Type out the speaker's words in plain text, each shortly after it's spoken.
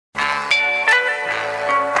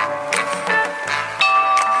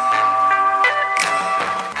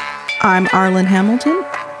I'm Arlen Hamilton,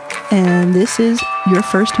 and this is Your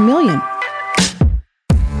First Million.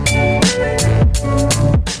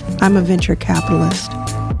 I'm a venture capitalist.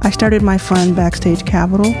 I started my fund, Backstage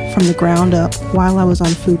Capital, from the ground up while I was on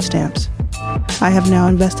food stamps. I have now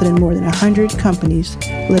invested in more than 100 companies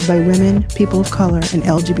led by women, people of color, and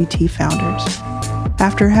LGBT founders.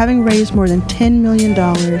 After having raised more than $10 million,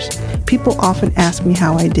 people often ask me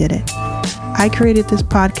how I did it. I created this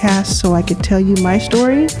podcast so I could tell you my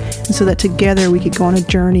story and so that together we could go on a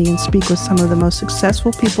journey and speak with some of the most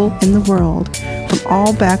successful people in the world from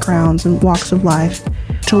all backgrounds and walks of life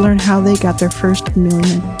to learn how they got their first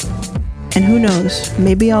million. And who knows,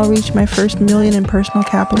 maybe I'll reach my first million in personal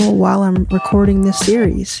capital while I'm recording this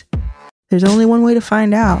series. There's only one way to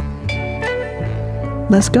find out.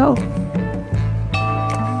 Let's go.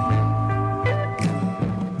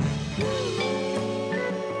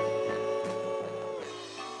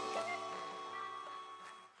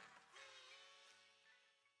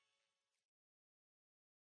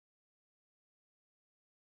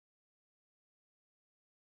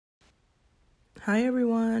 Hi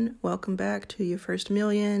everyone, welcome back to Your First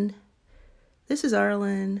Million. This is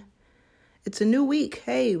Arlen. It's a new week.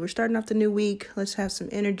 Hey, we're starting off the new week. Let's have some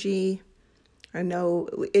energy. I know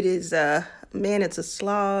it is, it's a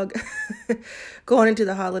slog. Going into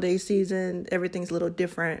the holiday season, everything's a little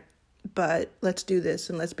different, but let's do this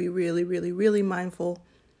and let's be really, really, really mindful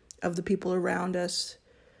of the people around us,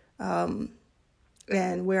 and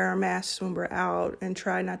wear our masks when we're out and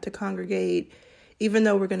try not to congregate, even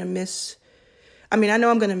though we're going to miss. I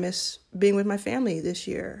know I'm going to miss being with my family this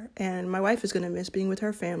year, and my wife is going to miss being with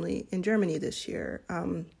her family in Germany this year.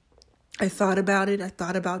 I thought about it. I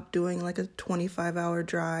thought about doing like a 25-hour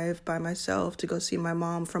drive by myself to go see my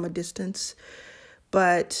mom from a distance.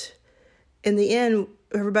 But in the end,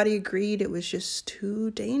 everybody agreed it was just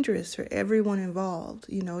too dangerous for everyone involved.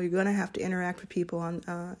 You know, you're going to have to interact with people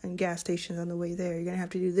on in gas stations on the way there. You're going to have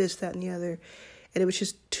to do this, that, and the other. And it was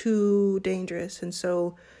just too dangerous. And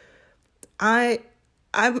so I'm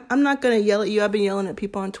not going to yell at you. I've been yelling at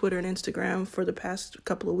people on Twitter and Instagram for the past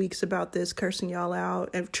couple of weeks about this, cursing y'all out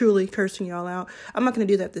and truly cursing y'all out. I'm not going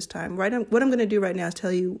to do that this time. What I'm going to do right now is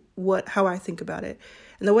tell you how I think about it.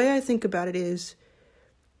 And the way I think about it is,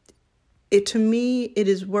 to me, it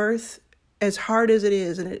is worth, as hard as it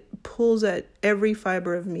is, and it pulls at every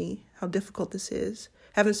fiber of me, how difficult this is.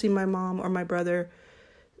 Haven't seen my mom or my brother,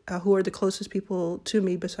 who are the closest people to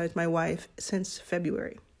me besides my wife, since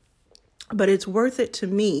February. But it's worth it to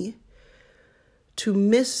me to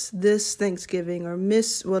miss this Thanksgiving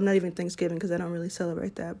not even Thanksgiving because I don't really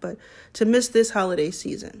celebrate that, but to miss this holiday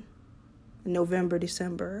season, November,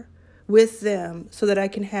 December, with them so that I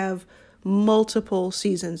can have multiple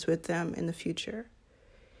seasons with them in the future.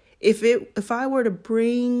 If I were to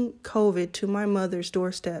bring COVID to my mother's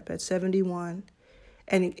doorstep at 71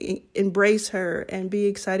 and embrace her and be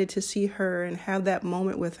excited to see her and have that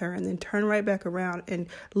moment with her and then turn right back around and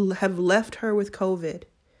have left her with COVID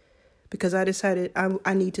because I decided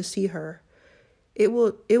I need to see her, it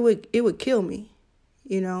would kill me,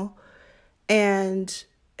 you know, and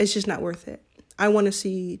it's just not worth it. I want to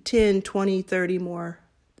see 10, 20, 30 more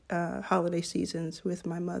holiday seasons with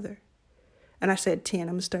my mother. And I said 10, I'm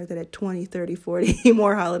going to start that at 20, 30, 40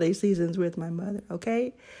 more holiday seasons with my mother,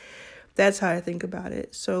 okay? That's how I think about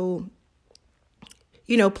it. So,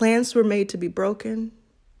 you know, plans were made to be broken.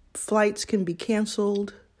 Flights can be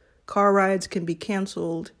canceled. Car rides can be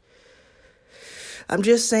canceled. I'm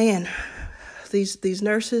just saying, these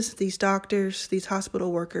nurses, these doctors, these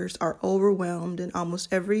hospital workers are overwhelmed in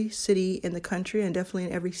almost every city in the country and definitely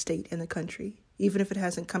in every state in the country, even if it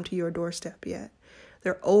hasn't come to your doorstep yet.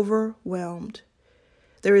 They're overwhelmed.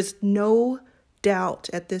 There is no doubt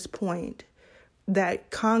at this point that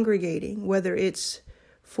congregating, whether it's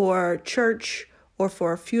for church or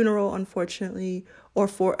for a funeral, unfortunately, or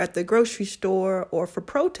for at the grocery store or for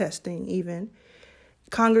protesting even,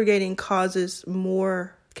 congregating causes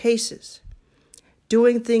more cases.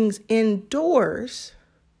 Doing things indoors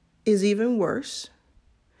is even worse.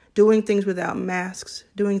 Doing things without masks,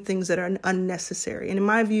 doing things that are unnecessary. And in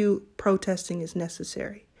my view, protesting is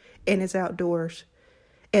necessary and it's outdoors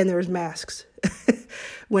and there's masks.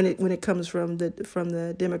 when it comes from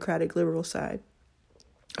the Democratic liberal side.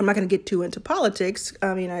 I'm not going to get too into politics.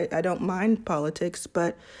 I don't mind politics,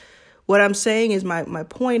 but what I'm saying is my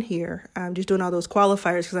point here. I'm just doing all those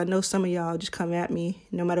qualifiers because I know some of y'all just come at me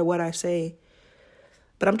no matter what I say.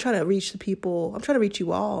 But I'm trying to reach the people. I'm trying to reach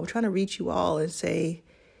you all. I'm trying to reach you all and say,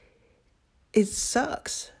 it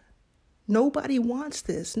sucks. Nobody wants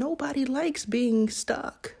this. Nobody likes being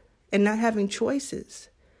stuck and not having choices.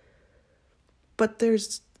 But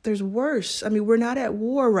there's there's worse. I mean, we're not at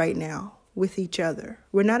war right now with each other.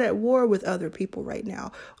 We're not at war with other people right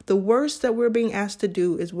now. The worst that we're being asked to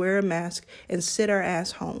do is wear a mask and sit our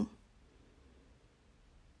ass home.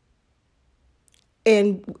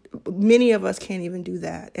 And many of us can't even do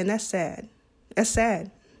that. And that's sad. That's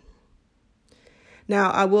sad.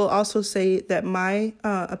 Now, I will also say that my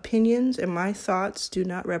opinions and my thoughts do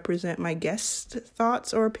not represent my guest's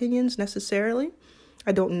thoughts or opinions necessarily.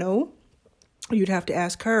 I don't know. You'd have to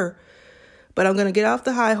ask her. But I'm going to get off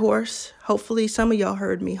the high horse. Hopefully some of y'all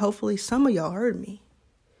heard me.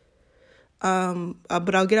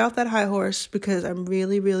 But I'll get off that high horse because I'm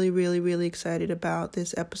really, really, really, really excited about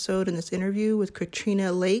this episode and this interview with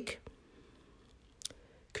Katrina Lake.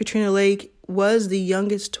 Katrina Lake was the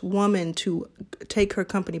youngest woman to take her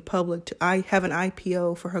company public. I have an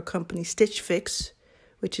IPO for her company, Stitch Fix,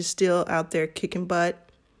 which is still out there kicking butt.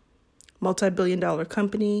 Multi-billion-dollar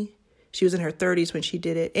company. She was in her 30s when she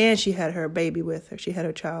did it, and she had her baby with her. She had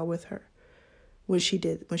her child with her when she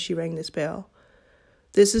rang this bell.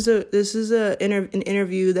 This is an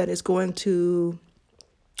interview that is going to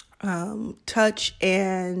touch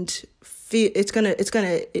and feel. It's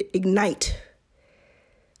gonna ignite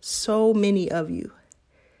so many of you.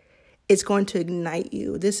 It's going to ignite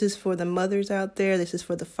you. This is for the mothers out there. This is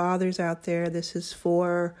for the fathers out there. This is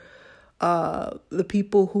for the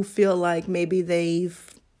people who feel like maybe they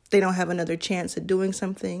don't have another chance at doing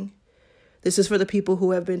something. This is for the people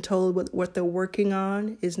who have been told what they're working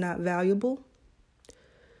on is not valuable.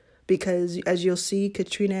 Because as you'll see,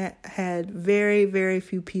 Katrina had very, very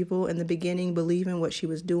few people in the beginning believe in what she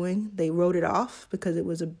was doing. They wrote it off because it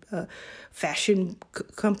was a fashion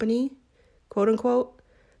company, quote unquote.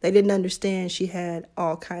 They didn't understand she had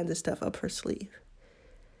all kinds of stuff up her sleeve.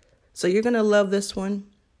 So you're going to love this one.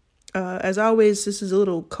 As always, this is a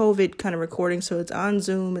little COVID kind of recording, so it's on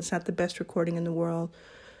Zoom. It's not the best recording in the world,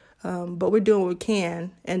 but we're doing what we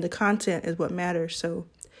can, and the content is what matters. So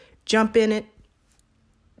jump in it.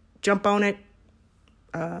 Jump on it,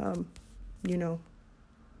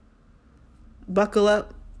 buckle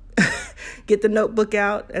up, get the notebook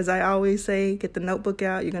out. As I always say, get the notebook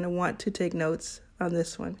out. You're going to want to take notes on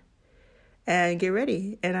this one and get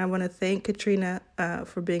ready. And I want to thank Katrina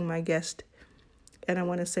for being my guest. And I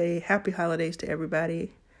want to say happy holidays to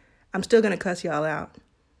everybody. I'm still going to cuss y'all out.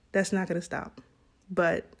 That's not going to stop.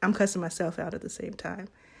 But I'm cussing myself out at the same time.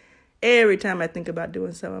 Every time I think about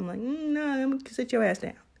doing something, I'm like, no, I'm going to sit your ass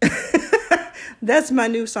down. That's my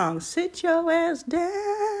new song. Sit your ass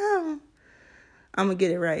down. I'm going to get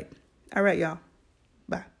it right. All right, y'all.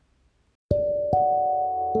 Bye.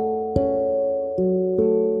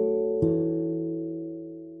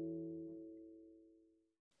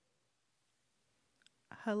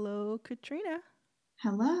 Hello, Katrina.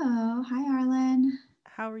 Hello. Hi, Arlen.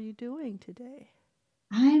 How are you doing today?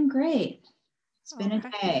 I'm great. It's been a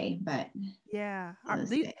day, but yeah,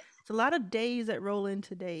 days. it's a lot of days that roll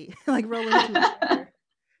into day, like roll into each other,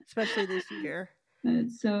 especially this year.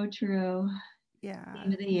 That's so true. Yeah,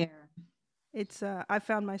 End of the year. It's I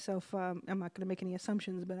found myself. I'm not going to make any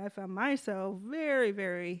assumptions, but I found myself very,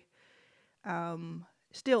 very,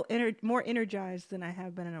 still more energized than I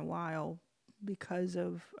have been in a while because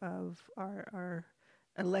of our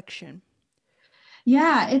election.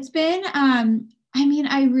 Yeah, it's been. I mean,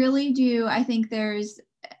 I really do. I think there's,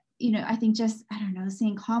 I think just I don't know,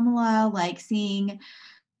 seeing Kamala, like seeing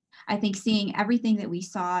everything that we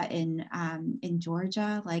saw in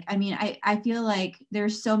Georgia. Like, I mean, I feel like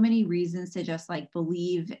there's so many reasons to just like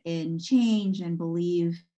believe in change and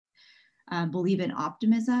believe in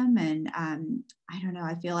optimism. And I don't know,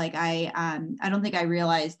 I feel like I don't think I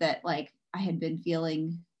realized that like I had been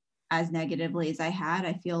feeling as negatively as I had.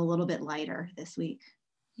 I feel a little bit lighter this week.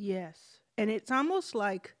 Yes, and it's almost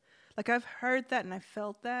like I've heard that and I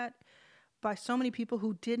felt that by so many people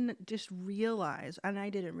who didn't just realize, and I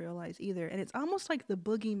didn't realize either. And it's almost like the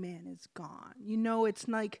boogeyman is gone. It's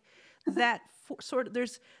like that sort of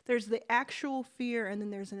there's the actual fear, and then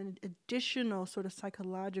there's an additional sort of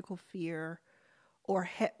psychological fear or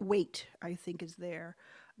weight. I think is there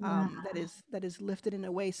Yeah. that is lifted in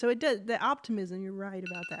a way. So it does the optimism. You're right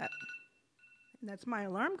about that. And that's my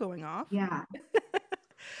alarm going off. Yeah.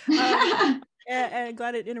 And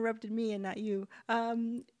glad it interrupted me and not you.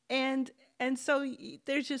 And so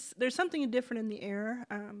there's something different in the air.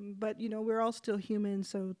 But we're all still human,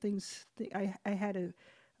 so I had a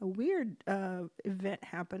weird event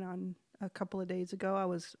happen on a couple of days ago. I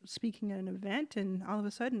was speaking at an event, and all of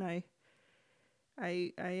a sudden I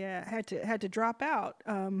had to drop out.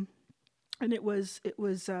 And it was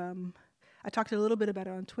I talked a little bit about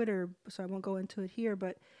it on Twitter, so I won't go into it here,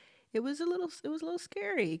 but it was a little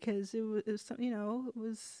scary because it was it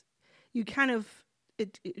was you kind of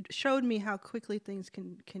it showed me how quickly things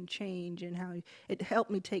can change and how it helped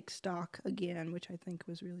me take stock again, which I think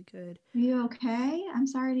was really good. Are you okay? I'm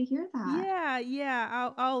sorry to hear that. Yeah, yeah.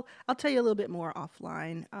 I'll tell you a little bit more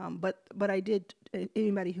offline. But I did.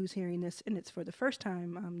 Anybody who's hearing this and it's for the first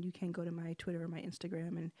time, you can go to my Twitter or my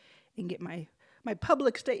Instagram and get my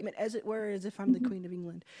public statement, as it were, as if I'm the Queen of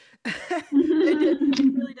England.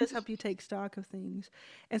 It really does help you take stock of things.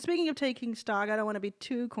 And speaking of taking stock, I don't want to be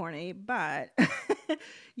too corny, but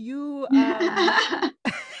you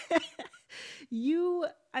you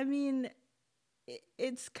I mean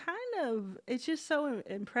it's kind of it's just so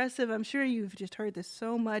impressive. I'm sure you've just heard this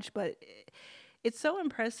so much, but it's so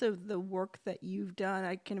impressive the work that you've done.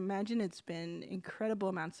 I can imagine it's been incredible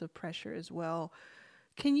amounts of pressure as well.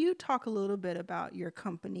 Can you talk a little bit about your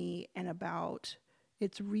company and about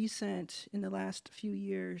its recent, in the last few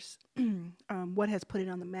years, what has put it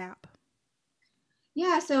on the map?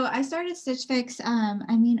 Yeah, so I started Stitch Fix,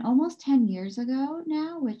 I mean, almost 10 years ago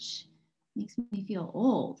now, which makes me feel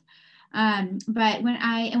old. But when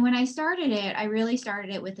I started it, I really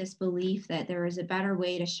started it with this belief that there was a better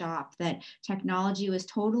way to shop, that technology was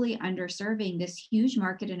totally underserving this huge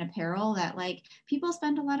market in apparel that like people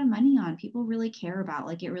spend a lot of money on, people really care about,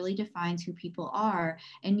 like it really defines who people are.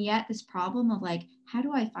 And yet this problem of like, how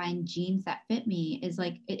do I find jeans that fit me is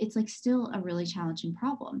like, it's like still a really challenging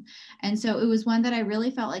problem. And so it was one that I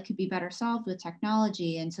really felt like could be better solved with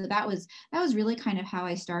technology. And so that was really kind of how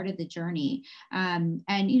I started the journey. And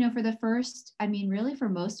for the first, I mean, really for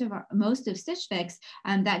most of Stitch Fix,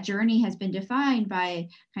 that journey has been defined by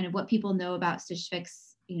kind of what people know about Stitch Fix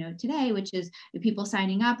today, which is the people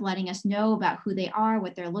signing up, letting us know about who they are,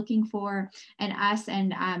 what they're looking for, and us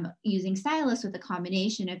and using stylists with a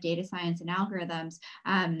combination of data science and algorithms,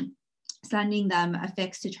 sending them a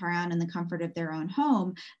fix to try on in the comfort of their own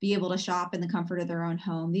home, be able to shop in the comfort of their own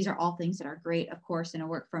home. These are all things that are great, of course, in a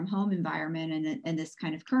work from home environment and in this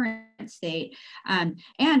kind of current state.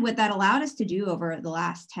 And what that allowed us to do over the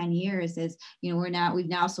last 10 years is, we've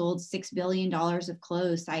now sold $6 billion of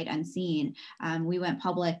clothes sight unseen. We went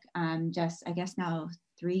public just, I guess now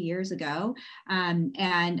 3 years ago, and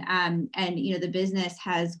the business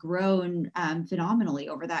has grown phenomenally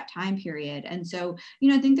over that time period. And so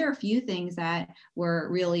I think there are a few things that were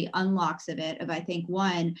really unlocks of it. Of I think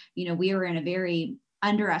one, we were in a very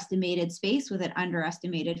underestimated space with an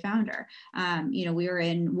underestimated founder.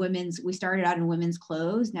 We started out in women's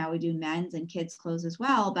clothes. Now we do men's and kids clothes as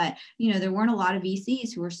well. But, there weren't a lot of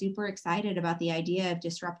VCs who were super excited about the idea of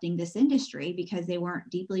disrupting this industry because they weren't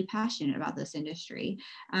deeply passionate about this industry.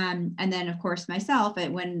 And then of course myself,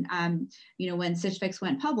 when Stitch Fix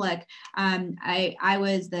went public, I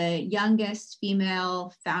was the youngest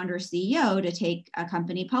female founder CEO to take a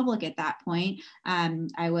company public at that point. How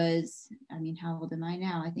old am I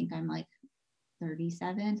now? I think I'm like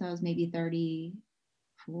 37. So I was maybe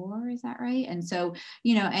 34. Is that right? And so,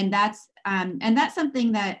 and that's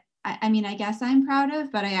something that I guess I'm proud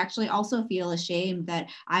of, but I actually also feel ashamed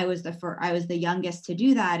that I was the youngest to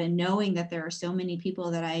do that. And knowing that there are so many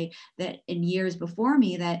people that in years before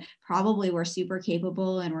me that probably were super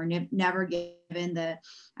capable and were never given the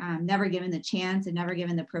chance and never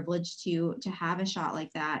given the privilege to have a shot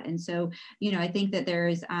like that. And so, I think that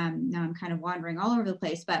there's, now I'm kind of wandering all over the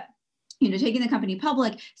place, but taking the company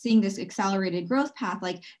public, seeing this accelerated growth path,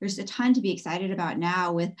 like there's a ton to be excited about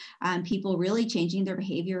now with people really changing their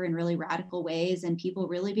behavior in really radical ways and people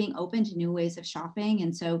really being open to new ways of shopping.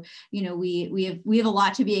 And so, we have a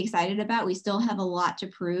lot to be excited about. We still have a lot to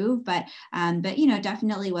prove, but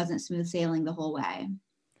definitely wasn't smooth sailing the whole way.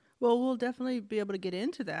 Well, we'll definitely be able to get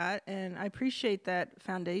into that, and I appreciate that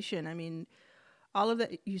foundation. I mean, all of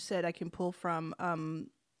that you said I can pull from.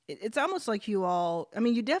 It's almost like you all. I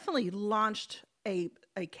mean, you definitely launched a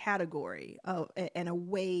category of and a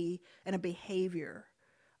way and a behavior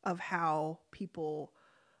of how people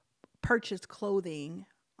purchase clothing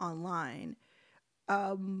online.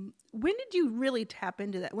 When did you really tap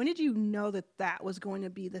into that? When did you know that that was going to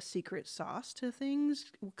be the secret sauce to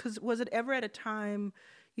things? Because was it ever at a time,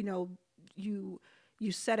 you know, you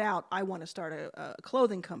you set out, I want to start a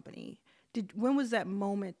clothing company. When was that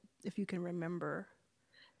moment, if you can remember?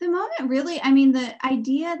 The moment really, the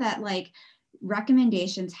idea that like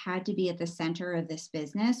recommendations had to be at the center of this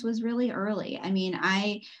business was really early. I'm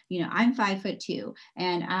 5'2",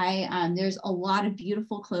 and there's a lot of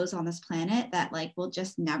beautiful clothes on this planet that like will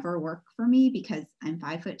just never work for me because I'm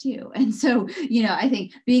 5'2". And so, I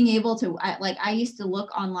think being able to, I used to look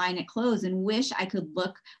online at clothes and wish I could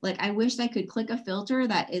click a filter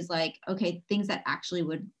that is like, okay, things that actually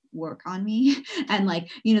would work on me. And like,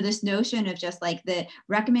 this notion of just like the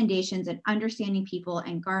recommendations and understanding people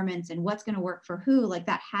and garments and what's going to work for who, like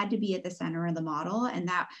that had to be at the center of the model. And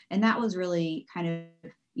that was really kind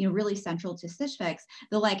of really central to Stitch Fix.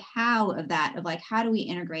 The like how of that, of like, how do we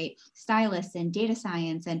integrate stylists and data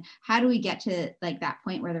science, and how do we get to like that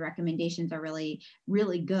point where the recommendations are really,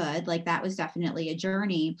 really good? Like that was definitely a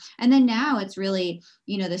journey. And then now it's really,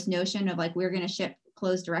 this notion of like, we're going to ship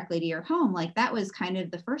clothes directly to your home. Like that was kind of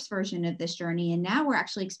the first version of this journey. And now we're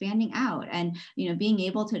actually expanding out and, being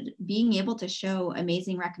able to show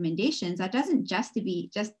amazing recommendations that doesn't just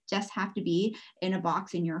have to be in a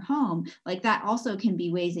box in your home. Like that also can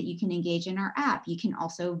be ways that you can engage in our app. You can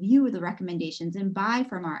also view the recommendations and buy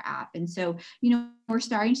from our app. And so, we're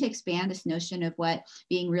starting to expand this notion of what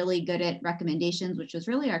being really good at recommendations, which was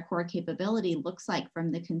really our core capability, looks like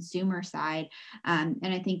from the consumer side. And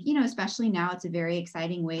I think, especially now, it's a very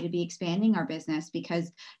exciting way to be expanding our business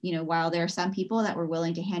because, while there are some people that were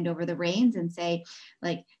willing to hand over the reins and say,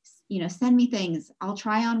 like, send me things, I'll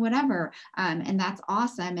try on whatever. And that's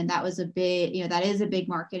awesome. And that was that is a big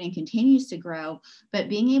market and continues to grow. But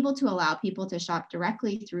being able to allow people to shop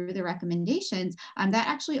directly through the recommendations, that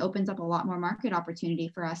actually opens up a lot more market opportunity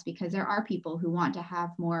for us because there are people who want to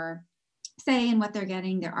have more say in what they're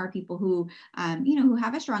getting. There are people who, who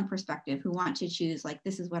have a strong perspective, who want to choose like,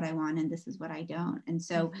 this is what I want and this is what I don't. And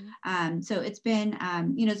so, so it's been,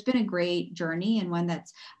 it's been a great journey and one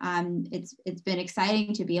that's, it's been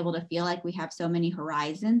exciting to be able to feel like we have so many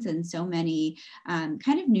horizons and so many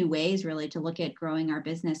kind of new ways really to look at growing our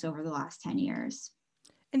business over the last 10 years.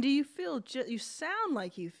 And do you feel, you sound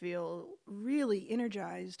like you feel really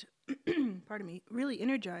energized, pardon me, really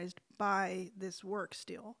energized by this work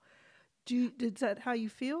still. Is that how you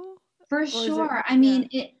feel? For sure. I mean,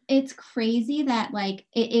 it's crazy that like,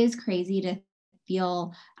 it is crazy to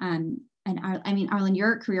feel, and I mean, Arlen,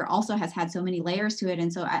 your career also has had so many layers to it.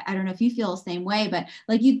 And so I don't know if you feel the same way, but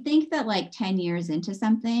like, you'd think that like 10 years into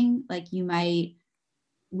something, like you might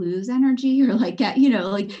lose energy or like get,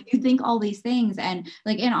 like you think all these things. And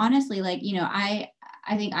like, and honestly, like,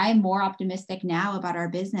 I think I'm more optimistic now about our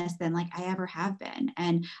business than like I ever have been.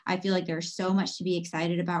 And I feel like there's so much to be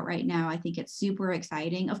excited about right now. I think it's super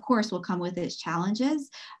exciting. Of course, will come with its challenges.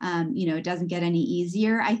 It doesn't get any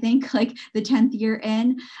easier, I think, like the 10th year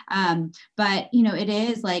in. But, it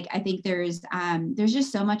is like, I think there's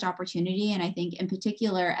just so much opportunity. And I think in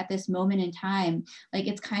particular at this moment in time, like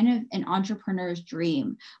it's kind of an entrepreneur's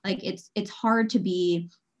dream. Like it's hard to be,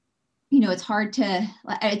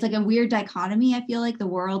 it's like a weird dichotomy. I feel like the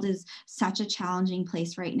world is such a challenging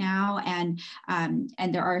place right now. And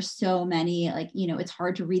there are so many, like, it's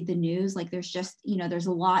hard to read the news. Like there's just, there's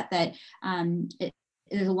a lot that,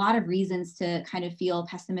 there's a lot of reasons to kind of feel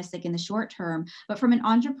pessimistic in the short term. But from an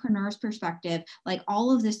entrepreneur's perspective, like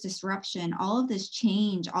all of this disruption, all of this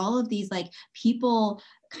change, all of these like people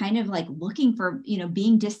kind of like looking for,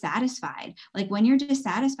 being dissatisfied. Like when you're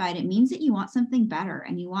dissatisfied, it means that you want something better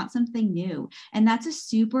and you want something new. And that's a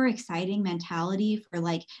super exciting mentality for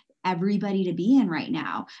like everybody to be in right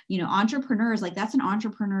now. Entrepreneurs, like that's an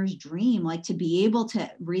entrepreneur's dream, like to be able to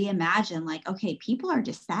reimagine like, okay, people are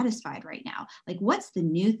dissatisfied right now. Like what's the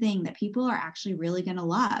new thing that people are actually really going to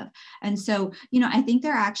love? And so, I think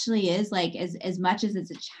there actually is like, as much as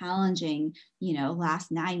it's a challenging,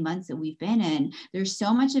 last 9 months that we've been in, there's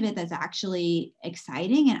so much of it that's actually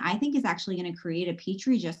exciting. And I think is actually going to create a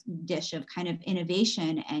petri dish of kind of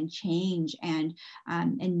innovation and change and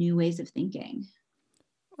new ways of thinking.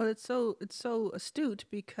 Well, it's so astute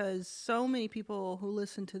because so many people who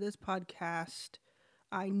listen to this podcast,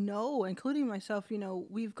 I know, including myself,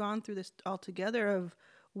 we've gone through this all together of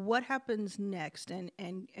what happens next and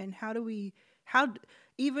how do we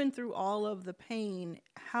even through all of the pain,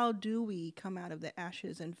 how do we come out of the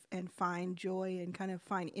ashes and find joy and kind of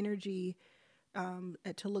find energy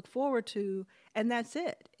to look forward to, and that's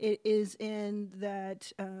it. It is in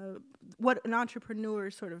that what an entrepreneur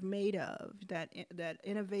is sort of made of, that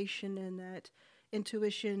innovation and that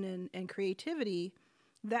intuition and creativity.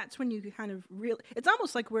 That's when you kind of really. It's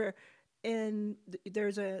almost like we're in.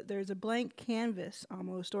 There's a blank canvas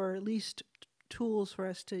almost, or at least tools for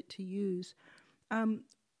us to use. Um,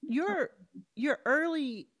 your your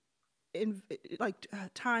early in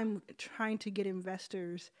time trying to get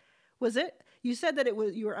investors, was it, you said that it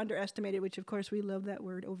was, you were underestimated, which of course we love that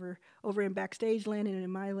word over in backstage land and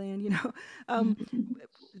in my land, um,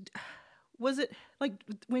 was it like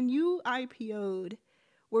when you IPO'd,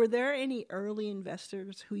 were there any early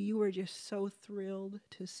investors who you were just so thrilled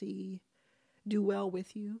to see do well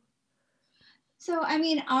with you? So, I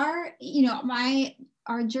mean, our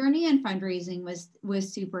journey in fundraising was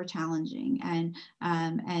super challenging, and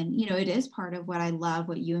it is part of what I love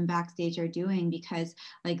what you and Backstage are doing, because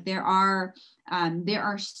like there are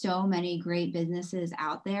so many great businesses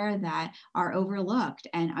out there that are overlooked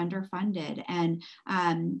and underfunded, and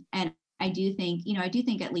I do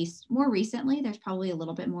think at least more recently, there's probably a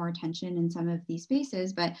little bit more attention in some of these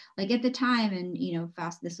spaces, but like at the time, and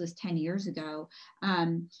this was 10 years ago,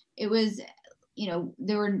 it was,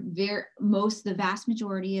 there were the vast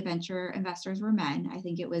majority of venture investors were men. I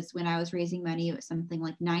think it was, when I was raising money, it was something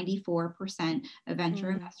like 94% of venture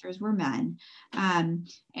investors were men. I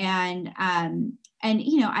didn't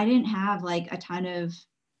have like a ton of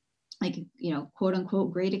like, quote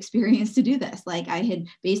unquote, great experience to do this. Like I had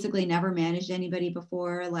basically never managed anybody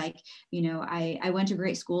before. Like, I went to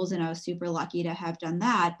great schools and I was super lucky to have done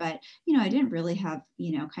that. But, I didn't really have,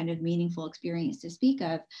 kind of meaningful experience to speak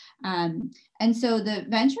of. And so the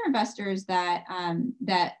venture investors that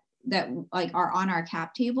like are on our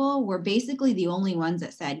cap table were basically the only ones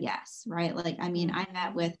that said yes, right? Like, I mean, I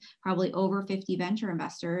met with probably over 50 venture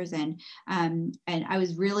investors, and I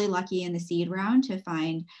was really lucky in the seed round to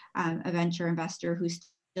find a venture investor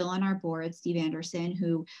who's still on our board, Steve Anderson,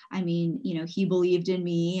 who, I mean, he believed in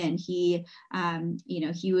me, and he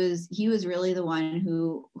was really the one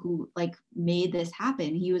who like made this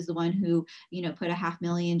happen. He was the one who, put a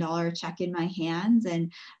 $500,000 check in my hands,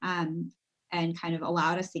 and kind of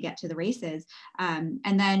allowed us to get to the races. And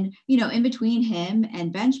then, in between him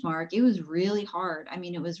and Benchmark, it was really hard. I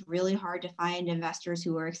mean, it was really hard to find investors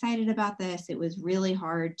who were excited about this. It was really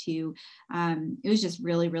hard to, it was just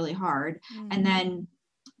really, really hard. And then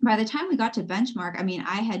by the time we got to Benchmark, I mean,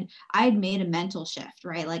 I had made a mental shift,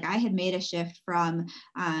 right? Like I had made a shift from,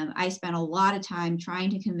 I spent a lot of time trying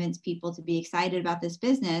to convince people to be excited about this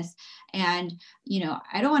business. And,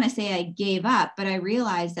 I don't want to say I gave up, but I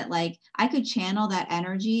realized that like I could channel that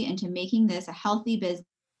energy into making this a healthy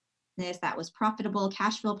business that was profitable,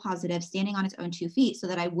 cash flow positive, standing on its own 2 feet, so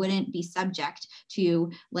that I wouldn't be subject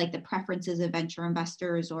to like the preferences of venture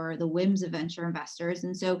investors or the whims of venture investors.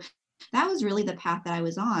 And so that was really the path that I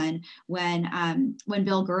was on when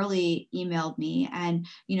Bill Gurley emailed me. And,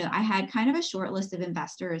 I had kind of a short list of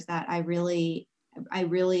investors that I really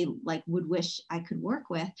like would wish I could work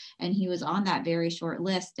with. And he was on that very short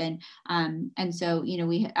list. And so,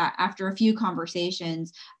 we, after a few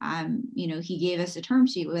conversations, he gave us a term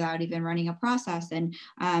sheet without even running a process. And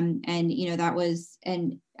that was,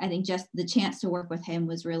 and I think just the chance to work with him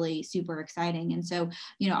was really super exciting. And so,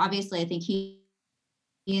 obviously I think he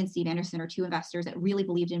and Steve Anderson are two investors that really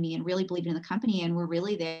believed in me and really believed in the company, and were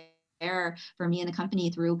really there for me and the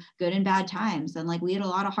company through good and bad times. And like we had a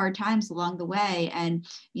lot of hard times along the way, and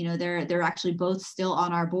they're actually both still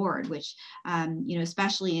on our board, which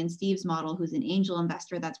especially in Steve's model, who's an angel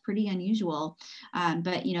investor, that's pretty unusual.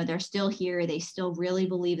 But they're still here. They still really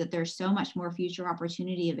believe that there's so much more future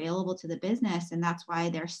opportunity available to the business, and that's why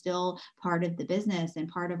they're still part of the business and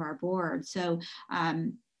part of our board. So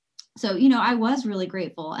I was really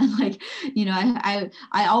grateful. And like, I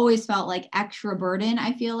always felt like extra burden.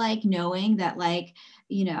 I feel like knowing that like,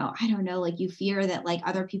 I don't know, like you fear that like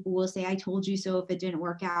other people will say, I told you so if it didn't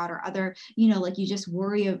work out, or other, like you just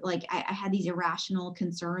worry of like, I had these irrational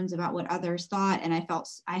concerns about what others thought. And I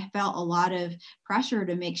felt a lot of pressure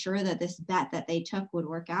to make sure that this bet that they took would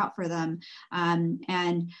work out for them.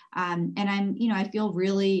 And I'm, I feel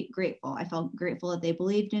really grateful. I felt grateful that they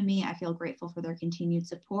believed in me. I feel grateful for their continued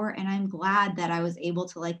support. And I'm glad that I was able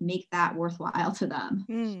to like make that worthwhile to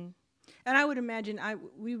them. And I would imagine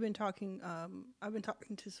we've been talking. I've been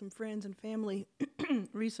talking to some friends and family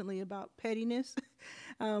recently about pettiness,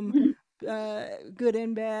 good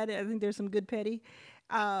and bad. I think there's some good petty.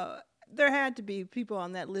 There had to be people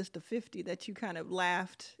on that list of 50 that you kind of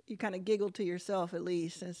laughed, you kind of giggled to yourself at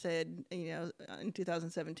least, and said, in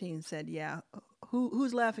 2017, said, "Yeah,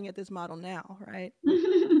 who's laughing at this model now?" Right?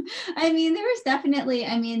 I mean, there was definitely.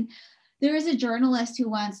 I mean, there was a journalist who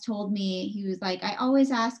once told me, he was like, I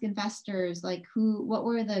always ask investors like what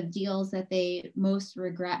were the deals that they most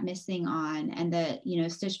regret missing on, and that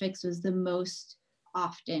Stitch Fix was the most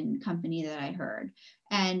often company that I heard.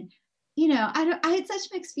 And I had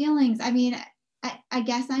such mixed feelings. I mean, I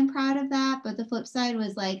guess I'm proud of that, but the flip side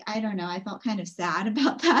was like, I don't know, I felt kind of sad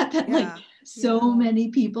about that like so many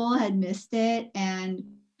people had missed it, and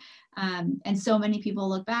so many people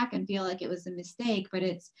look back and feel like it was a mistake. But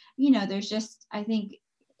it's, there's just, I think,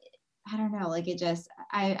 I don't know, like it just,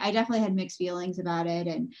 I definitely had mixed feelings about it.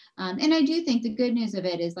 And I do think the good news of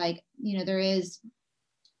it is like, there is,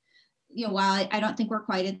 while I don't think we're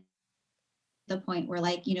quite at the point where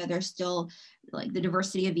like, there's still like the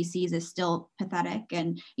diversity of VCs is still pathetic.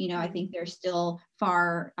 And, I think they're still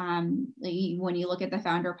far, when you look at the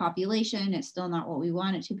founder population, it's still not what we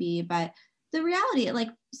want it to be. But the reality, like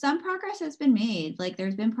some progress has been made. Like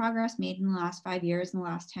there's been progress made in the last 5 years, in the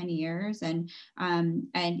last 10 years. And,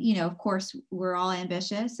 of course we're all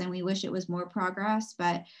ambitious and we wish it was more progress,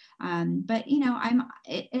 but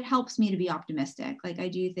it helps me to be optimistic. Like I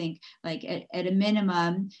do think like at a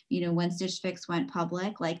minimum, when Stitch Fix went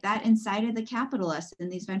public, like that incited the capitalists and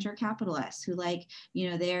these venture capitalists who like,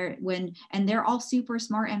 they're all super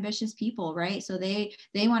smart, ambitious people, right? So they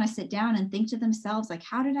want to sit down and think to themselves, like,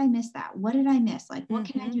 how did I miss that? What did I miss? Like, what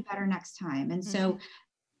can I do better next time? And so,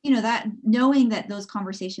 that knowing that those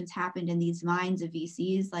conversations happened in these minds of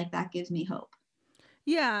VCs, like that gives me hope.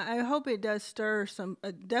 Yeah, I hope it does stir some,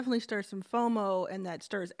 definitely stir some FOMO, and that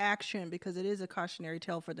stirs action because it is a cautionary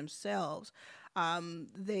tale for themselves.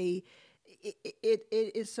 It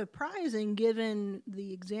is surprising, given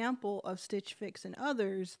the example of Stitch Fix and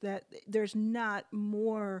others, that there's not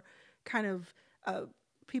more kind of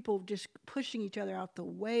people just pushing each other out the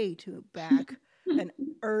way to back an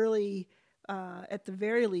early, at the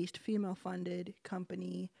very least, female-funded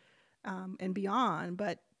company, and beyond.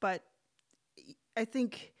 But I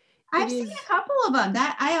think I've seen a couple of them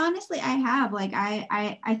that I have. Like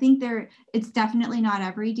I think it's definitely not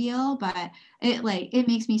every deal, but it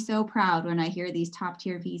makes me so proud when I hear these top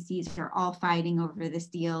tier VCs are all fighting over this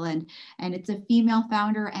deal, and it's a female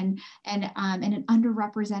founder and an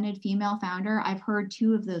underrepresented female founder. I've heard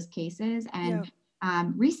 2 of those cases and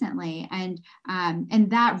recently, and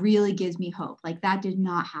that really gives me hope. Like that did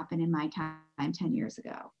not happen in my time 10 years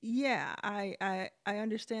ago. Yeah, I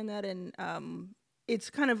understand that, and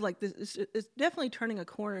it's kind of like this. It's definitely turning a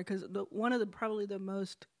corner because one of the probably the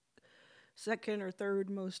most second or third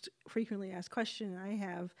most frequently asked question I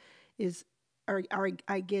have is, or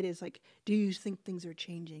I get is like, do you think things are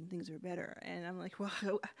changing? Things are better? And I'm like, well, I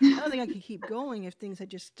don't think I could keep going if things had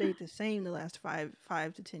just stayed the same the last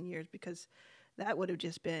five to 10 years, because that would have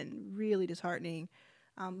just been really disheartening.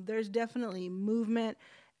 There's definitely movement,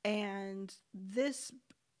 and this,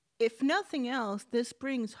 if nothing else, this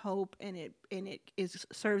brings hope, and it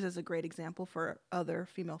serves as a great example for other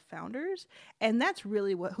female founders, and that's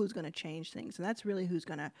really who's going to change things, and that's really who's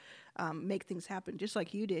going to make things happen. Just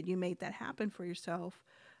like you did, you made that happen for yourself.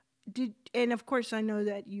 And of course, I know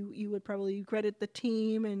that you would probably credit the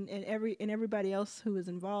team and everybody else who was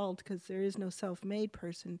involved, because there is no self-made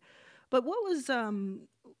person. But what was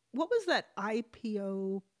that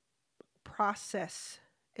IPO process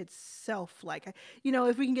itself like?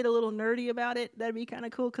 If we can get a little nerdy about it, that'd be kind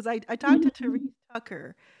of cool, because I talked to Therese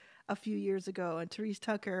Tucker a few years ago, and Therese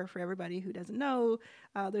Tucker, for everybody who doesn't know,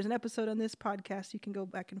 there's an episode on this podcast you can go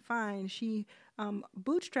back and find. She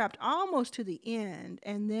bootstrapped almost to the end,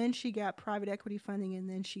 and then she got private equity funding, and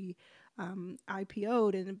then she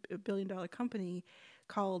IPO'd in a $1 billion company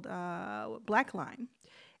called Blackline.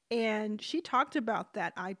 And she talked about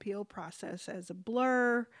that IPO process as a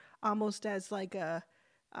blur, almost as like a,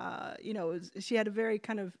 she had a very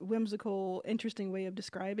kind of whimsical, interesting way of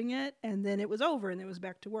describing it. And then it was over, and it was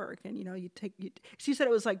back to work. And she said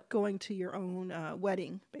it was like going to your own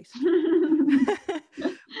wedding, basically.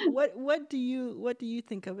 What do you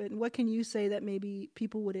think of it, and what can you say that maybe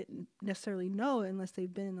people wouldn't necessarily know unless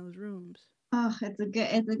they've been in those rooms? Oh, it's a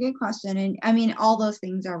good question. And I mean, all those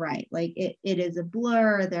things are right. Like it is a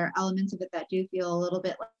blur. There are elements of it that do feel a little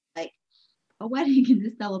bit like a wedding and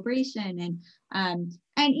a celebration. And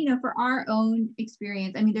for our own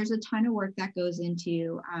experience, I mean, there's a ton of work that goes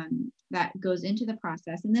into the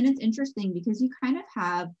process. And then it's interesting because you kind of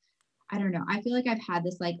have, I don't know, I feel like I've had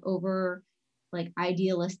this like over like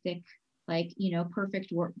idealistic, like,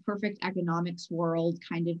 perfect economics world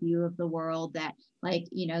kind of view of the world, that like,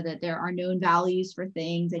 that there are known values for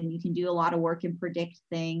things and you can do a lot of work and predict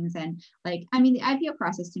things. And like, I mean, the IPO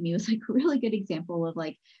process to me was like a really good example of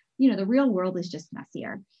like, the real world is just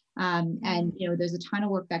messier. And there's a ton of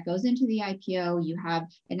work that goes into the IPO. You have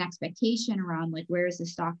an expectation around like, where is the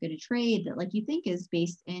stock going to trade, that like you think is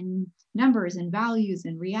based in numbers and values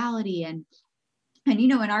and reality. And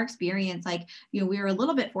in our experience, like, we were a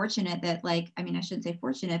little bit fortunate that like, I mean, I shouldn't say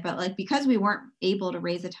fortunate, but like, because we weren't able to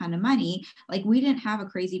raise a ton of money, like we didn't have a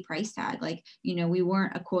crazy price tag. Like, we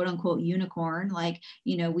weren't a quote unquote unicorn. Like,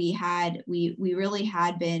 we really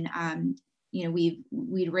had been,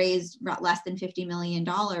 we'd raised less than $50 million.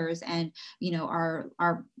 And,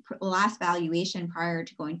 our last valuation prior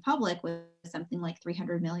to going public was something like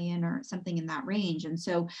 300 million or something in that range. And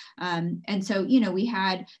so,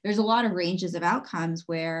 there's a lot of ranges of outcomes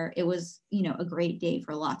where it was, a great day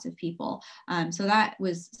for lots of people. So that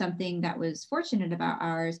was something that was fortunate about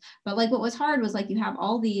ours. But like, what was hard was like, you have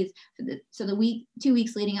all these, so the 2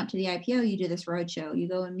 weeks leading up to the IPO, you do this roadshow, you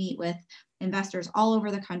go and meet with investors all over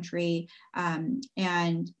the country. And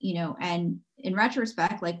in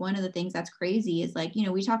retrospect, like one of the things that's crazy is like,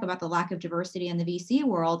 we talk about the lack of diversity in the VC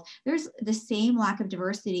world. There's the same lack of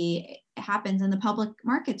diversity happens in the public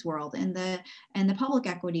markets world and the public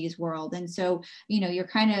equities world. And so, you're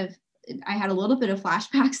kind of, I had a little bit of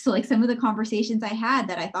flashbacks to like some of the conversations I had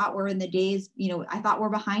that I thought were in the days, I thought were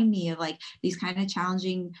behind me, of like these kind of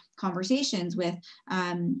challenging conversations with,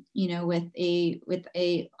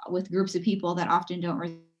 with groups of people that often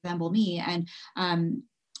don't resemble me.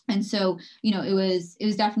 And so, it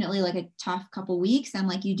was definitely like a tough couple weeks. And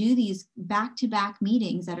like, you do these back-to-back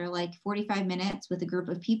meetings that are like 45 minutes with a group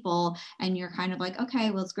of people. And you're kind of like,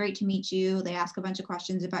 okay, well, it's great to meet you. They ask a bunch of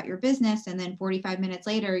questions about your business. And then 45 minutes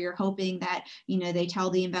later, you're hoping that, they tell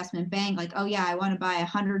the investment bank like, oh yeah, I want to buy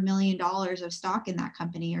 $100 million of stock in that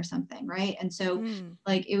company or something. Right. And so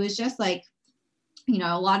like, it was just like,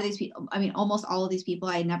 a lot of these people, I mean, almost all of these people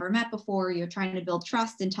I had never met before. You're trying to build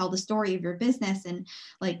trust and tell the story of your business. And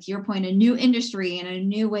like, to your point, a new industry and a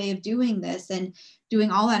new way of doing this and doing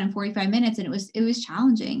all that in 45 minutes. And it was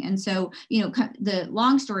challenging. And so, the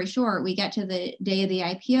long story short, we get to the day of the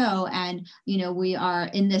IPO and, we are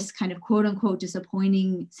in this kind of quote unquote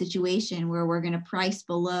disappointing situation where we're going to price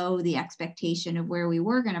below the expectation of where we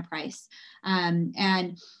were going to price.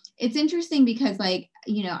 And it's interesting because like,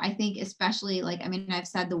 I think especially like, I mean, I've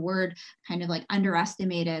said the word kind of like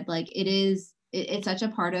underestimated, like it's such a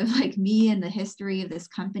part of like me and the history of this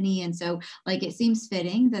company. And so like, it seems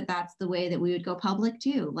fitting that that's the way that we would go public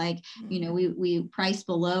too. Like, we priced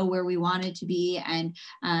below where we wanted to be. And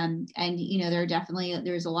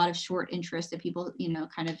there's a lot of short interest of people,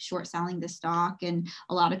 kind of short selling the stock and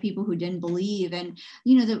a lot of people who didn't believe. And,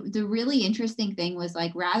 the really interesting thing was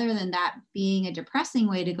like, rather than that being a depressing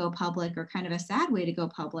way to go public or kind of a sad way to go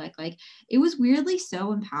public, like it was weirdly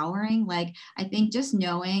so empowering. Like, I think just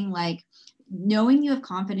knowing you have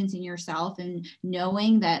confidence in yourself and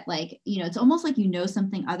knowing that like, it's almost like,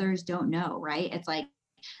 something others don't know, right? It's like,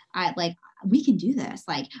 we can do this.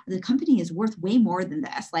 Like the company is worth way more than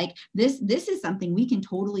this. Like this is something we can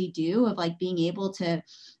totally do, of like being able to,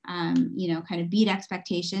 kind of beat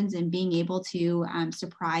expectations and being able to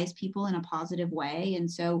surprise people in a positive way.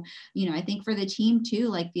 And so, I think for the team too,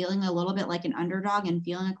 like feeling a little bit like an underdog and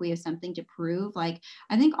feeling like we have something to prove. Like,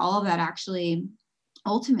 I think all of that actually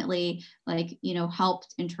ultimately like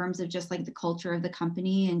helped in terms of just like the culture of the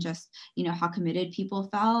company and just how committed people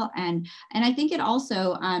felt. And I think it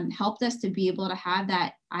also helped us to be able to have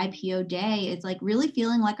that IPO day. It's like really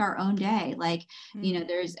feeling like our own day. Like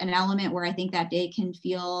there's an element where I think that day can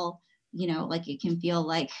feel like it can feel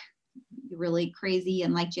like really crazy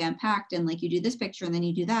and like jam-packed and like you do this picture and then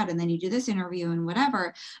you do that and then you do this interview and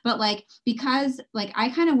whatever. But like, because like I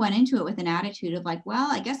kind of went into it with an attitude of like, well,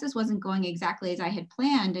 I guess this wasn't going exactly as I had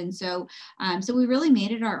planned. And so we really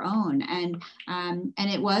made it our own. And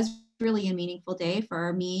it was really a meaningful day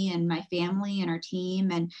for me and my family and our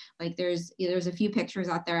team. And like there's a few pictures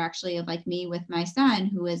out there actually of like me with my son,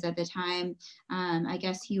 who was at the time I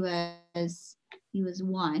guess he was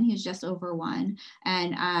one, he was just over one.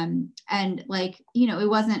 And like, it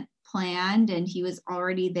wasn't planned and he was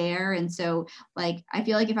already there. And so like, I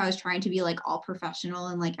feel like if I was trying to be like all professional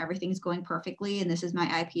and like everything's going perfectly and this is my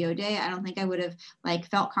IPO day, I don't think I would have like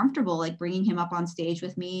felt comfortable like bringing him up on stage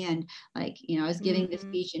with me. And like, I was giving the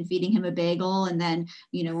speech and feeding him a bagel. And then,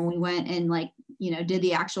 when we went and like, did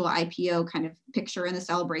the actual IPO kind of picture in the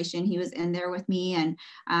celebration, he was in there with me.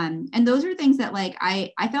 And those are things that like,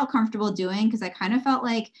 I felt comfortable doing because I kind of felt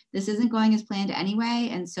like this isn't going as planned anyway.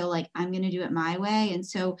 And so like, I'm going to do it my way. And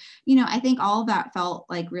so, I think all of that felt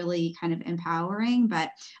like really kind of empowering,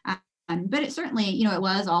 but it certainly, it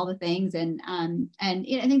was all the things. And I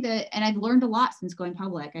think and I've learned a lot since going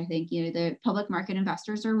public. I think, the public market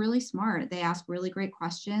investors are really smart. They ask really great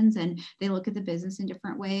questions and they look at the business in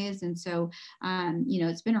different ways. And so,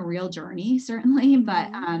 it's been a real journey, certainly,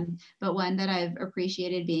 but one that I've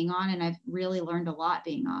appreciated being on and I've really learned a lot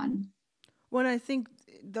being on. Well, I think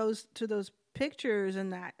those pictures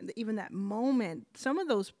and that even that moment, some of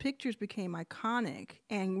those pictures became iconic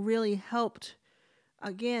and really helped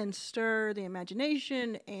again stir the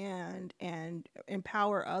imagination and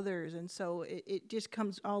empower others. And so it just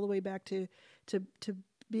comes all the way back to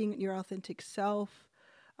being your authentic self.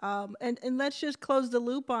 And let's just close the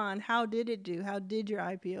loop on how did it do? How did your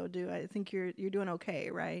IPO do? I think you're doing okay,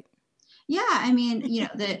 right? Yeah, I mean,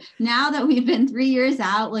 now that we've been 3 years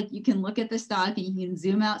out, like you can look at the stock and you can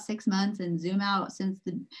zoom out 6 months and zoom out since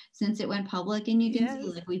it went public, and you can see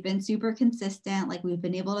Yes. like we've been super consistent, like we've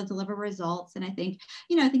been able to deliver results, and I think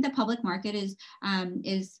the public market is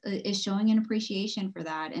showing an appreciation for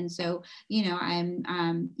that, and so I'm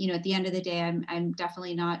at the end of the day, I'm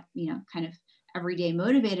definitely not kind of every day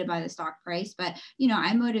motivated by the stock price, but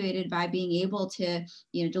I'm motivated by being able to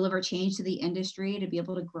deliver change to the industry, to be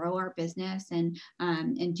able to grow our business and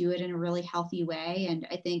do it in a really healthy way. And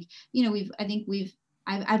I think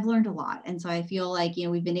I've learned a lot, and so I feel like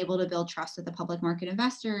we've been able to build trust with the public market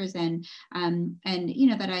investors, and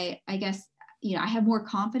that I guess I have more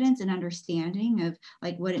confidence and understanding of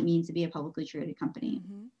like what it means to be a publicly traded company.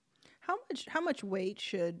 Mm-hmm. How much weight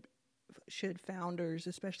should founders,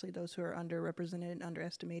 especially those who are underrepresented and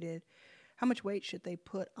underestimated, how much weight should they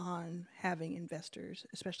put on having investors,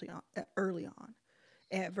 especially early on,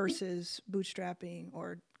 versus bootstrapping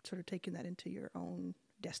or sort of taking that into your own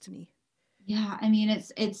destiny? Yeah, I mean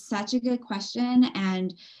it's such a good question,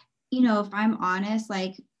 and if I'm honest,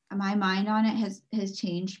 like my mind on it has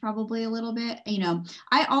changed probably a little bit.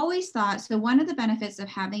 I always thought so. One of the benefits of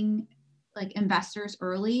having like investors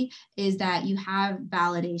early is that you have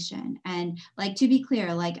validation, and like to be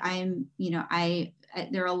clear, like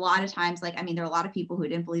there are a lot of times, like there are a lot of people who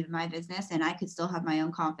didn't believe in my business, and I could still have my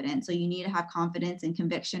own confidence. So you need to have confidence and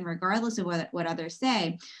conviction regardless of what others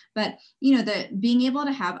say. But the being able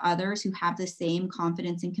to have others who have the same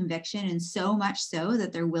confidence and conviction, and so much so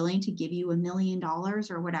that they're willing to give you $1 million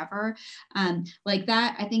or whatever, like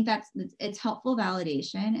that, I think it's helpful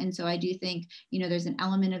validation. And so I do think there's an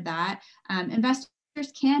element of that. Investors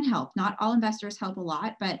can help. Not all investors help a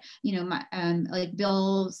lot, but my like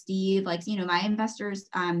Bill, Steve, like my investors,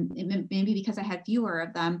 maybe because I had fewer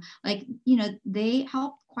of them, like they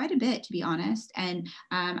helped quite a bit, to be honest. And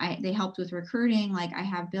they helped with recruiting. Like I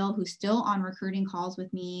have Bill who's still on recruiting calls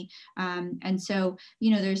with me, and so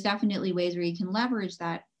there's definitely ways where you can leverage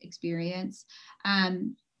that experience.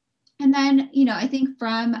 And then I think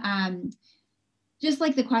from just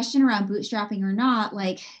like the question around bootstrapping or not,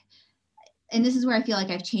 like, and this is where I feel like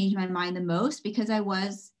I've changed my mind the most, because I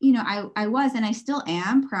was, I was, and I still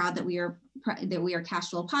am proud that we are cash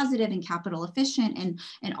flow positive and capital efficient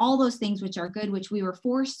and all those things, which are good, which we were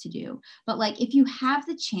forced to do. But like, if you have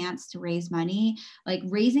the chance to raise money, like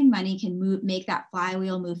raising money can make that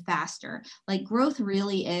flywheel move faster. Like growth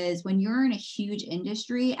really is when you're in a huge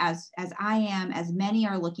industry, as I am, as many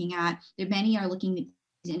are looking at, many are looking at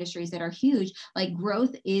industries that are huge, like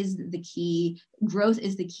growth is the key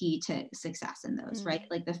to success in those, right?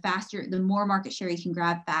 Like the more market share you can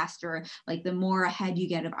grab faster, like the more ahead you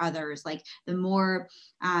get of others, like the more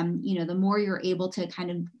the more you're able to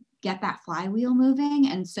kind of get that flywheel moving.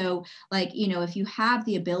 And so like if you have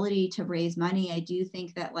the ability to raise money, I do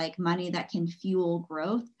think that like money that can fuel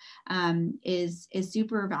growth is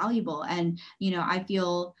super valuable. And I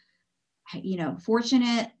feel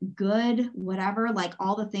fortunate, good, whatever, like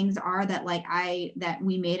all the things are that that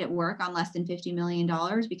we made it work on less than $50 million,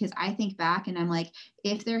 because I think back and I'm like,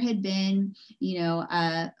 if there had been,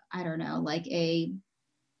 I don't know, like a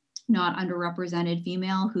not underrepresented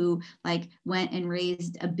female who like went and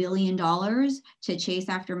raised $1 billion to chase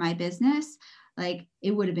after my business, like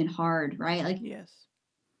it would have been hard, right? Like Yes.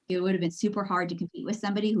 it would have been super hard to compete with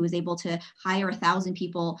somebody who was able to hire 1,000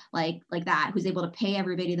 people like that, who's able to pay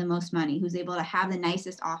everybody the most money, who's able to have the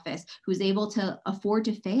nicest office, who's able to afford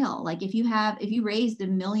to fail. Like if you raised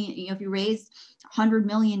if you raised $100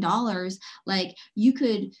 million, like you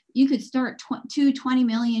could start two $20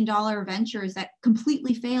 million ventures that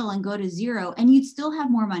completely fail and go to zero, and you'd still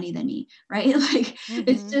have more money than me, right? Like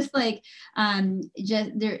it's just like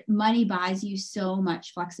money buys you so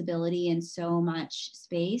much flexibility and so much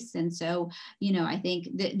space. And so I think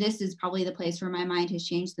this is probably the place where my mind has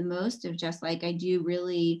changed the most, of just like I do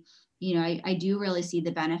really I do really see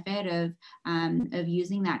the benefit of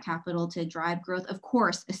using that capital to drive growth, of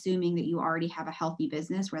course, assuming that you already have a healthy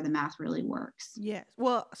business where the math really works. Yes.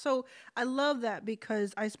 Well, so I love that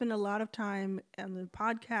because I spend a lot of time on the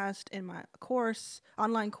podcast, in my course,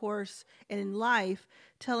 online course, and in life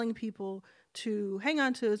telling people to hang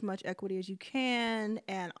on to as much equity as you can,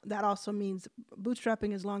 and that also means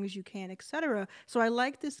bootstrapping as long as you can, etc. So I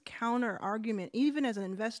like this counter argument. Even as an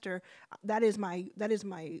investor, that is my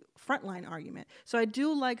frontline argument. So I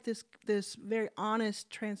do like this very honest,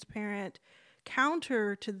 transparent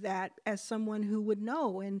counter to that as someone who would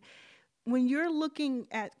know. And when you're looking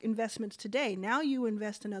at investments today, now you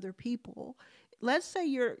invest in other people. let's say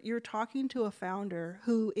you're talking to a founder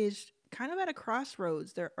who is kind of at a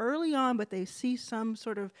crossroads. They're early on, but they see some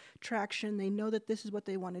sort of traction. They know that this is what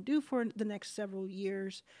they want to do for the next several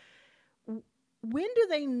years. When do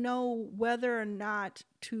they know whether or not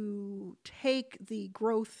to take the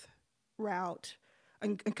growth route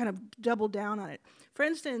and kind of double down on it? For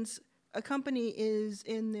instance, a company is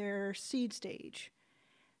in their seed stage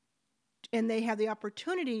and they have the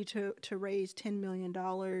opportunity to raise $10 million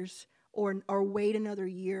or wait another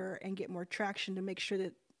year and get more traction to make sure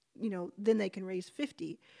that, then they can raise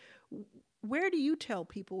 50. Where do you tell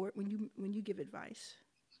people when you give advice?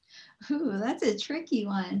 Ooh, that's a tricky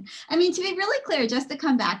one. I mean, to be really clear, just to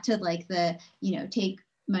come back to like the, take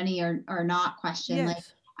money or not question,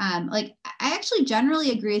 Yes. like I actually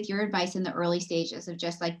generally agree with your advice in the early stages of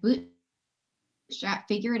just like bootstrap,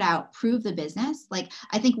 figure it out, prove the business. Like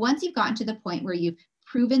I think once you've gotten to the point where you've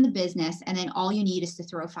proven the business and then all you need is to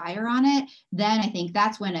throw fire on it, then I think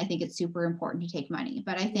that's when I think it's super important to take money.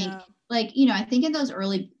 But I think Yeah. like, I think in those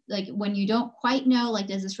early, like when you don't quite know, like,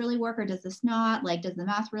 does this really work or does this not? Like, does the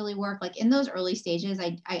math really work? Like in those early stages,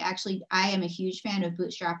 I am a huge fan of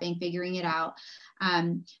bootstrapping, figuring it out.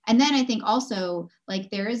 And then I think also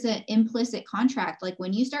like there is an implicit contract, like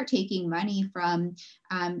when you start taking money from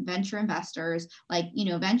venture investors, like,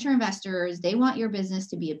 venture investors, they want your business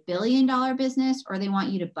to be $1 billion business or they want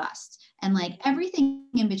you to bust. And like everything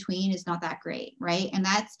in between is not that great. Right. And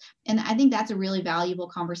I think that's a really valuable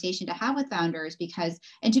conversation to have with founders because,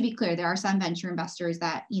 and to be clear, there are some venture investors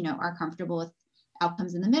that, are comfortable with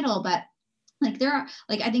outcomes in the middle, but like there are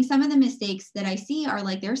like I think some of the mistakes that I see are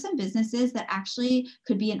like there are some businesses that actually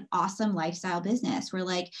could be an awesome lifestyle business where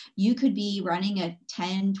like you could be running a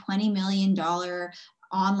 10-20 million dollar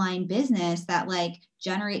online business that like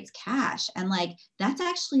generates cash and like that's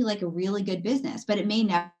actually like a really good business, but it may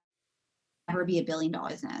never be $1 billion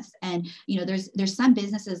business. And there's some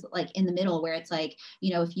businesses like in the middle where it's like,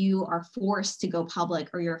 if you are forced to go public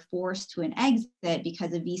or you're forced to an exit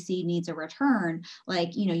because a VC needs a return, like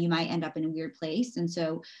you might end up in a weird place. And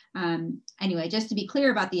so anyway, just to be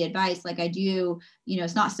clear about the advice, like I do,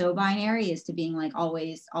 it's not so binary as to being like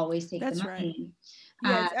always take That's the right. money.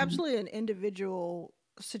 Yeah, it's absolutely an individual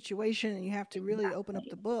situation, and you have to really open up the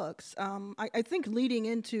Exactly. books. I think leading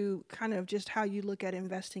into kind of just how you look at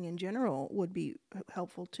investing in general would be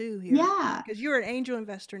helpful too here. Yeah. Because you're an angel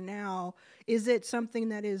investor now. Is it something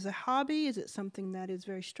that is a hobby? Is it something that is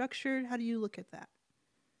very structured? How do you look at that?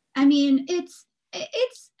 I mean, it's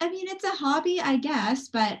a hobby, I guess,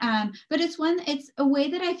 but it's a way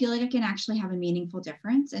that I feel like I can actually have a meaningful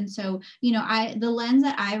difference. And so, the lens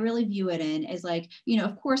that I really view it in is like,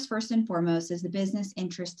 of course, first and foremost, is the business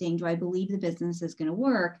interesting? Do I believe the business is going to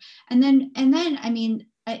work? And then, I mean,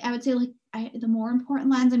 I would say like the more important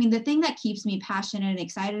lens, I mean, the thing that keeps me passionate and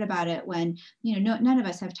excited about it when, none of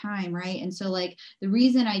us have time. Right. And so like the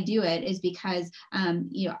reason I do it is because,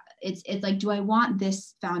 it's like, do I want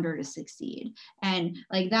this founder to succeed? And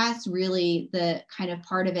like, that's really the kind of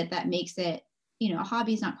part of it that makes it, a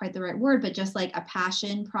hobby is not quite the right word, but just like a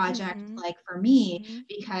passion project, Mm-hmm. like for me, Mm-hmm.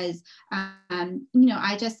 because,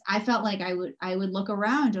 I felt like I would look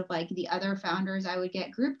around of like the other founders I would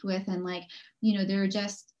get grouped with and like, they're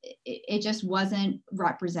just, it just wasn't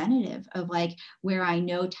representative of like where I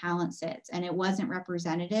know talent sits. And it wasn't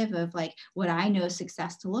representative of like what I know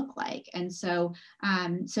success to look like. And so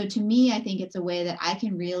to me, I think it's a way that I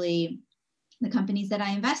can really, the companies that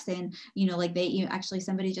I invest in, like actually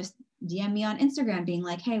somebody just DM me on Instagram being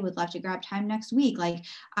like, hey, would love to grab time next week. Like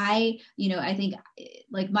I think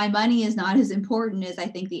like my money is not as important as I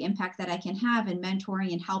think the impact that I can have in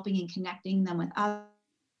mentoring and helping and connecting them with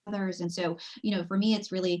others. And so, for me,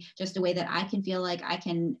 it's really just a way that I can feel like I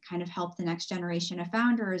can kind of help the next generation of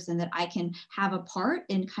founders and that I can have a part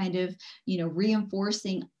in kind of,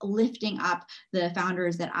 reinforcing, lifting up the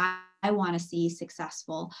founders that I want to see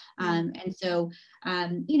successful. And so,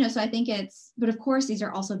 so I think but of course, these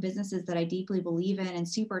are also businesses that I deeply believe in and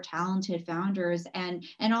super talented founders. And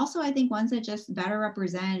also I think ones that just better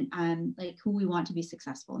represent like who we want to be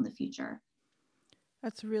successful in the future.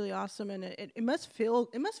 That's really awesome, and it must feel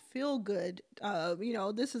good.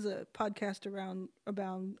 This is a podcast around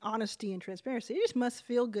about honesty and transparency. It just must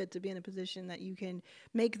feel good to be in a position that you can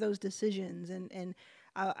make those decisions. And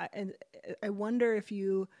I wonder if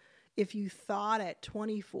you thought at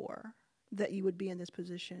 24 that you would be in this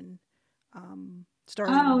position, Oh,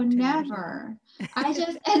 starting 10 years ago. never. I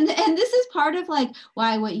just and this is part of like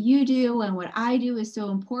why what you do and what I do is so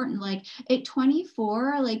important. Like at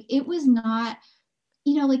 24, like it was not,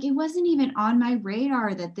 like it wasn't even on my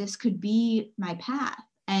radar that this could be my path.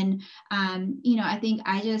 And, I think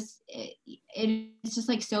it's just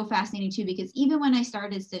like so fascinating too, because even when I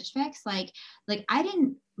started Stitch Fix, like I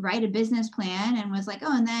didn't write a business plan and was like,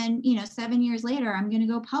 oh, and then, 7 years later, I'm going to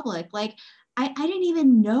go public. Like, I didn't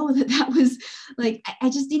even know that was like, I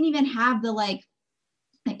just didn't even have the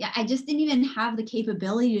I just didn't even have the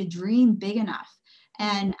capability to dream big enough.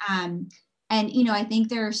 And I think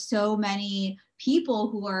there are so many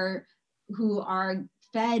people who are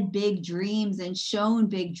fed big dreams and shown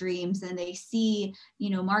big dreams, and they see,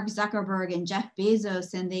 Mark Zuckerberg and Jeff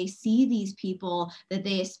Bezos, and they see these people that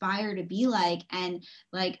they aspire to be like. And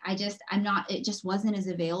like, it just wasn't as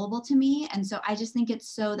available to me. And so I just think it's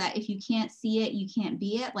so that if you can't see it, you can't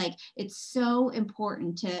be it. Like, it's so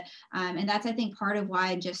important to, and that's, I think, part of why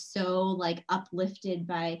I'm just so like uplifted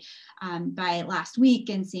by last week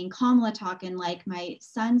and seeing Kamala talk, and like my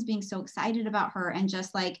sons being so excited about her, and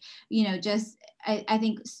just like, I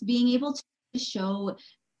think being able to show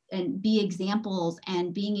and be examples,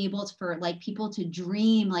 and being able for like people to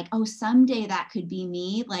dream like, oh, someday that could be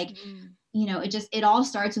me. Like, it all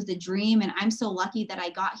starts with a dream. And I'm so lucky that I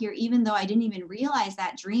got here, even though I didn't even realize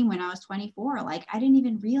that dream when I was 24. Like, I didn't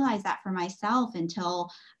even realize that for myself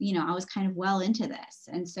until, I was kind of well into this.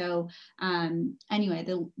 And so, anyway,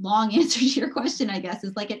 the long answer to your question, I guess,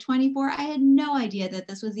 is like at 24, I had no idea that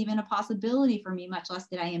this was even a possibility for me, much less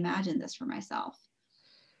did I imagine this for myself.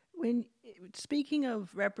 When speaking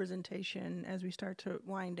of representation, as we start to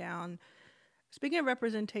wind down, speaking of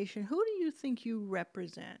representation, who do you think you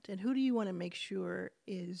represent, and who do you want to make sure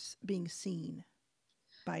is being seen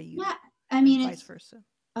by you? Yeah, I mean, vice versa.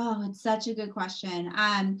 Oh, it's such a good question.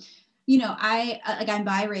 I'm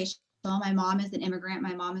biracial. My mom is an immigrant.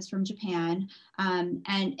 My mom is from Japan. And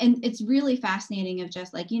it's really fascinating of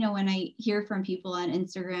just like, when I hear from people on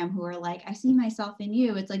Instagram who are like, I see myself in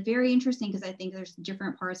you, it's like very interesting, because I think there's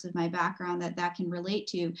different parts of my background that can relate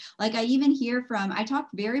to. Like, I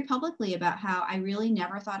talked very publicly about how I really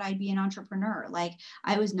never thought I'd be an entrepreneur. Like,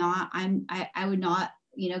 I would not,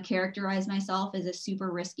 characterize myself as a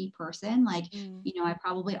super risky person. Like, I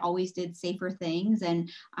probably always did safer things.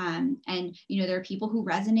 And there are people who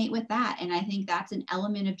resonate with that. And I think that's an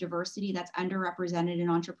element of diversity that's underrepresented in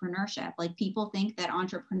entrepreneurship. Like, people think that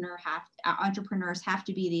entrepreneurs have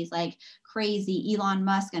to be these like crazy Elon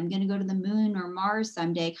Musk, I'm going to go to the moon or Mars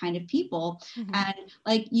someday kind of people. And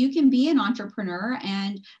like, you can be an entrepreneur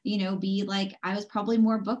and, be like, I was probably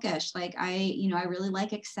more bookish. Like, I really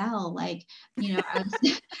like Excel. Like,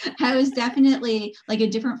 I was definitely like a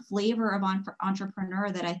different flavor of entrepreneur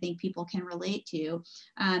that I think people can relate to.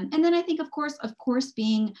 And then I think, of course,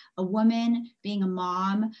 being a woman, being a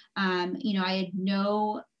mom, I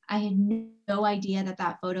had no idea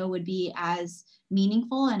that photo would be as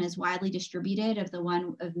meaningful and as widely distributed, of the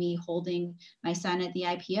one of me holding my son at the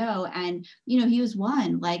IPO. And, he was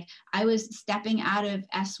one. Like, I was stepping out of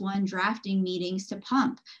S1 drafting meetings to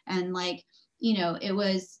pump. And like, it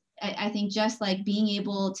was, I think, just like being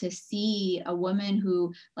able to see a woman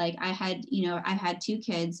who, like, I've had 2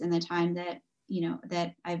 kids in the time that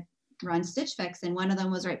I've run Stitch Fix, and one of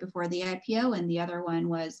them was right before the IPO, and the other one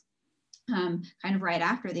was kind of right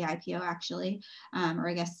after the IPO, actually, or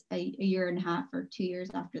I guess a year and a half or 2 years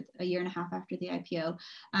after, a year and a half after the IPO.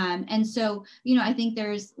 And so, I think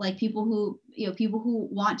there's like people who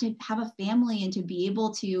want to have a family and to be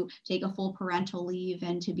able to take a full parental leave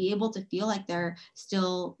and to be able to feel like they're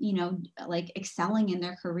still, like excelling in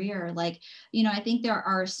their career. Like, I think there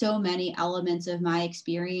are so many elements of my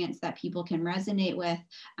experience that people can resonate with.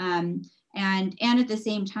 And at the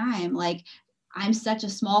same time, like, I'm such a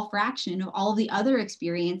small fraction of all the other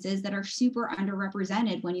experiences that are super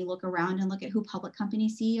underrepresented when you look around and look at who public company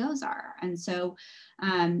CEOs are. And so,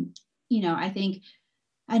 I think,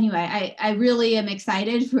 anyway, I really am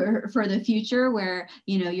excited for the future where,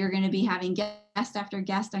 you're going to be having guest after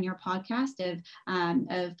guest on your podcast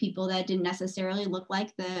of people that didn't necessarily look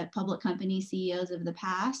like the public company CEOs of the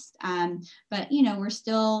past. But, we're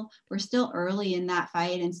still early in that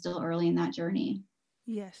fight and still early in that journey.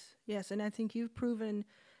 Yes, and I think you've proven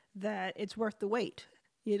that it's worth the wait.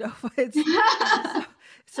 I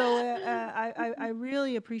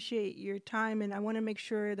really appreciate your time, and I want to make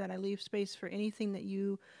sure that I leave space for anything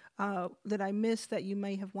that I missed that you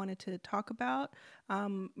may have wanted to talk about,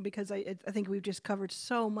 because I think we've just covered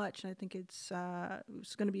so much, and I think it's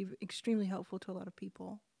going to be extremely helpful to a lot of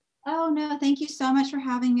people. Oh, no, thank you so much for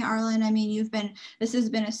having me, Arlen. I mean, this has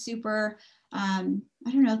been a super,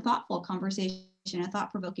 thoughtful conversation, a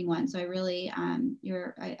thought-provoking one. So I really,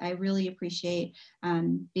 I really appreciate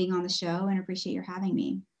being on the show and appreciate your having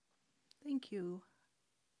me. Thank you.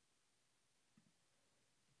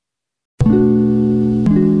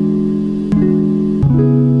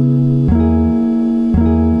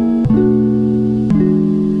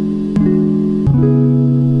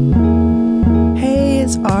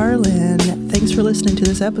 listening to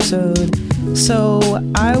this episode. So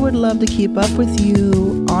I would love to keep up with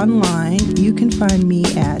you online. You can find me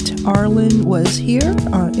at Arlan Was Here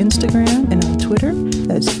on Instagram and on Twitter.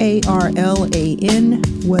 That's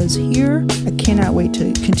ARLAN Was Here. I cannot wait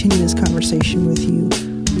to continue this conversation with you.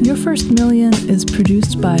 Your First Million is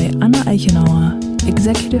produced by Anna Eichenauer,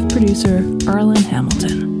 executive producer Arlan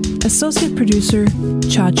Hamilton, associate producer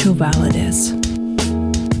Chacho Valadez.